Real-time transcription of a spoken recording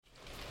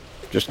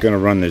Just going to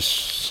run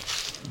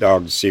this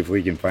dog to see if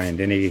we can find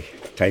any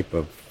type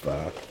of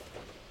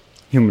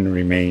human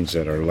remains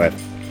that are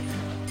left.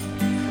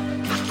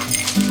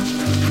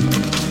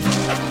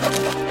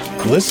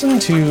 Listen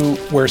to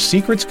Where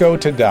Secrets Go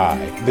to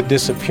Die, The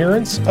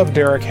Disappearance of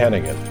Derek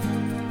Hennigan.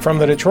 From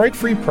the Detroit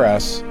Free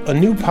Press, a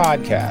new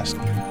podcast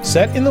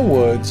set in the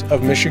woods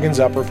of Michigan's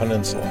Upper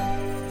Peninsula.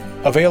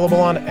 Available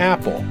on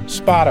Apple,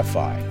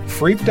 Spotify,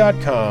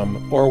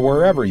 Freep.com, or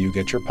wherever you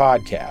get your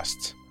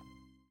podcasts.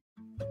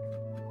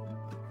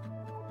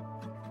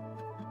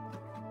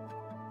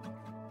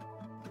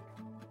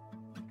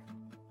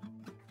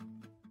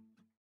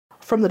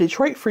 From the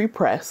Detroit Free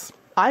Press,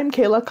 I'm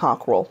Kayla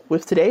Cockrell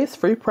with today's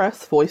Free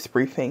Press Voice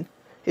Briefing.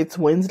 It's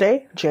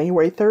Wednesday,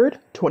 January 3rd,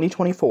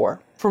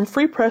 2024. From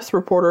Free Press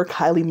reporter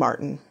Kylie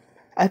Martin.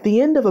 At the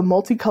end of a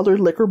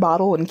multicolored liquor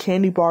bottle and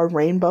candy bar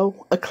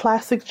rainbow, a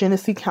classic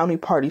Genesee County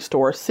party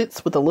store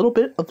sits with a little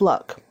bit of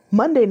luck.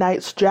 Monday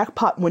night's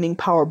jackpot-winning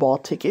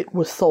Powerball ticket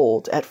was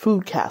sold at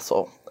Food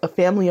Castle, a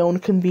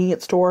family-owned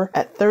convenience store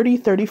at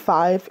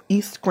 3035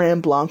 East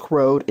Grand Blanc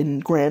Road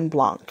in Grand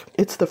Blanc.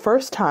 It's the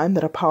first time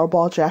that a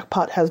Powerball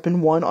jackpot has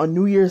been won on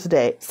New Year's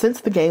Day since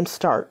the game's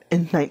start in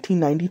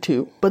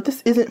 1992. But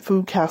this isn't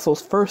Food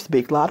Castle's first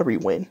big lottery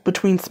win.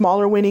 Between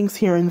smaller winnings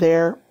here and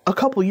there, a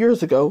couple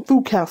years ago,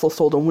 Food Castle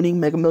sold a winning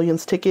Mega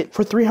Millions ticket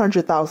for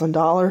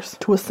 $300,000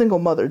 to a single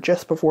mother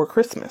just before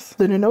Christmas.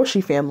 The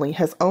Nenoshi family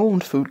has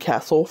owned Food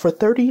Castle for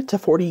 30 to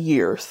 40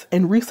 years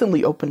and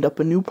recently opened up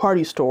a new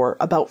party store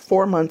about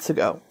 4 months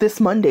ago. This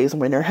Monday's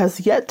winner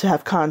has yet to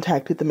have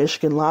contacted the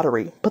Michigan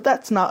Lottery, but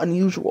that's not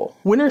unusual.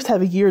 Winners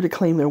have a year to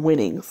claim their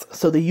winnings,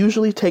 so they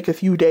usually take a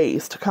few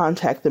days to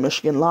contact the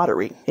Michigan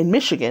Lottery. In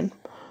Michigan,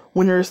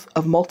 winners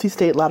of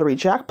multi-state lottery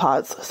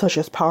jackpots, such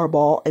as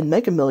Powerball and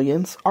Mega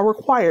Millions, are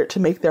required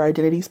to make their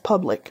identities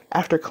public.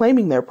 After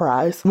claiming their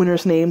prize,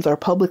 winners' names are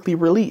publicly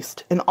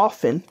released, and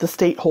often the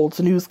state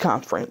holds a news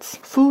conference.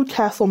 Food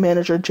Castle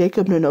manager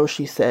Jacob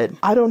Nenoshi said,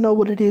 "I don't know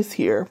what it is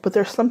here, but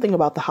there's something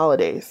about the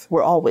holidays.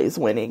 We're always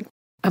winning."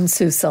 I'm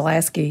Sue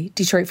Selasky,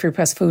 Detroit Free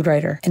Press food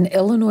writer. An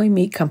Illinois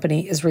meat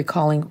company is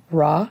recalling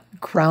raw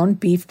ground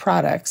beef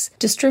products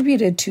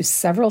distributed to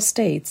several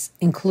states,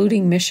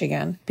 including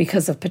Michigan,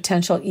 because of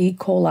potential E.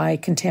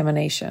 coli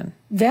contamination.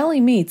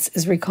 Valley Meats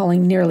is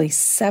recalling nearly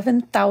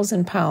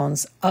 7,000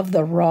 pounds of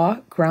the raw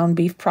ground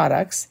beef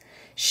products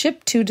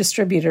shipped to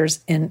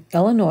distributors in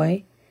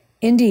Illinois,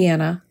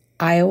 Indiana,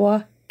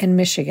 Iowa, and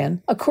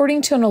Michigan,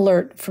 according to an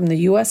alert from the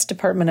U.S.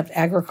 Department of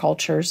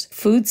Agriculture's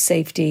Food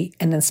Safety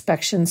and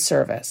Inspection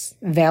Service.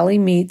 Valley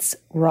Meats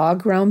raw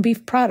ground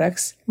beef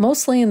products,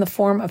 mostly in the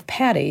form of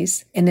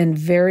patties and in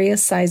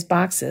various size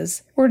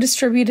boxes, were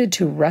distributed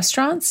to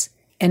restaurants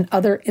and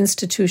other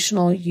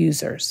institutional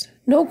users.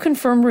 No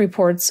confirmed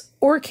reports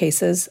or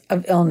cases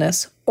of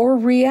illness or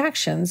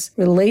reactions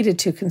related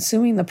to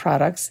consuming the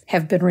products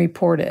have been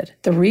reported.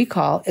 The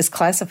recall is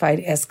classified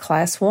as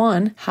Class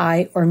 1,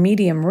 high or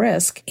medium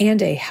risk,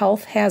 and a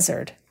health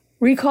hazard.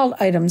 Recalled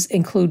items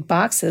include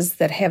boxes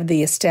that have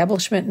the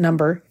establishment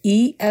number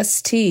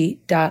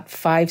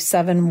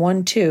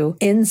EST.5712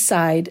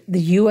 inside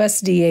the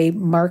USDA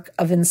mark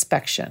of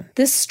inspection.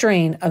 This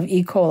strain of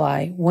E.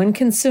 coli, when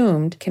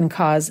consumed, can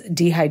cause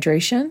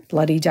dehydration,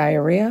 bloody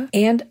diarrhea,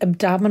 and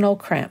abdominal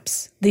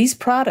cramps. These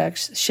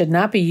products should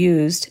not be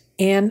used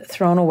and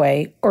thrown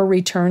away or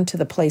returned to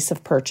the place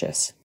of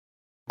purchase.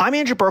 I'm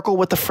Andrew Burkle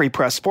with the Free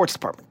Press Sports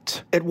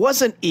Department. It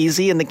wasn't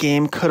easy and the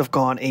game could have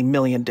gone a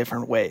million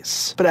different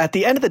ways. But at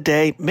the end of the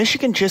day,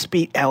 Michigan just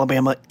beat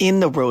Alabama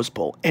in the Rose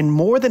Bowl and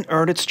more than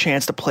earned its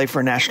chance to play for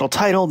a national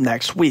title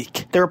next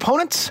week. Their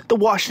opponents? The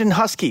Washington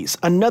Huskies,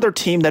 another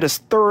team that has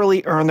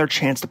thoroughly earned their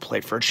chance to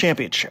play for a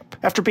championship.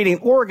 After beating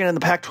Oregon in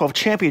the Pac-12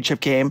 championship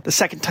game, the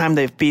second time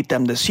they've beat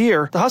them this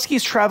year, the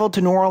Huskies traveled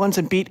to New Orleans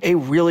and beat a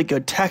really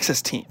good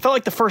Texas team. Felt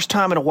like the first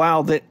time in a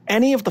while that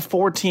any of the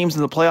four teams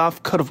in the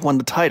playoff could have won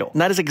the title. And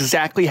that is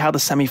exactly how the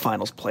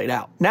semifinals played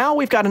out. Now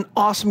we've got an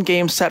awesome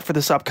game set for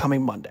this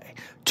upcoming Monday.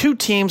 Two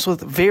teams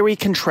with very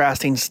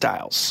contrasting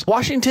styles.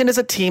 Washington is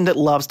a team that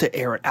loves to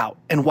air it out,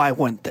 and why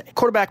wouldn't they?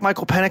 Quarterback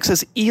Michael Penix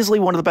is easily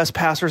one of the best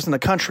passers in the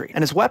country,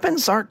 and his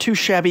weapons aren't too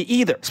shabby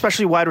either,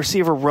 especially wide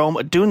receiver Rome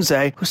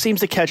Odunze, who seems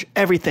to catch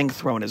everything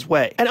thrown his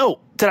way. And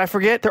did I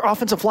forget? Their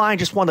offensive line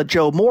just won the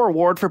Joe Moore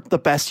Award for the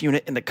best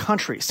unit in the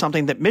country,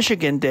 something that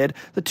Michigan did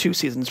the 2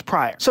 seasons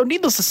prior. So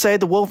needless to say,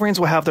 the Wolverines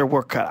will have their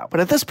work cut out. But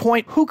at this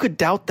point, who could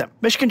doubt them?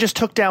 Michigan just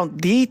took down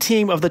the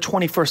team of the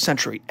 21st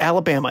century,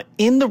 Alabama,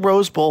 in the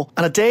Rose Bowl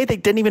on a day they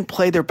didn't even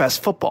play their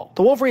best football.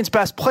 The Wolverines'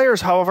 best players,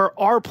 however,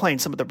 are playing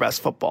some of their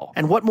best football.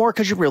 And what more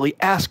could you really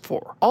ask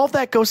for? All of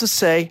that goes to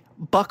say,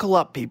 buckle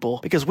up,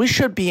 people, because we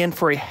should be in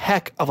for a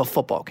heck of a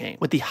football game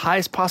with the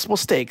highest possible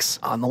stakes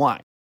on the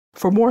line.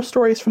 For more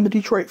stories from the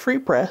Detroit Free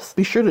Press,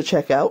 be sure to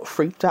check out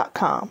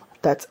Freep.com.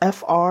 That's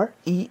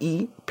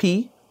Freep.com.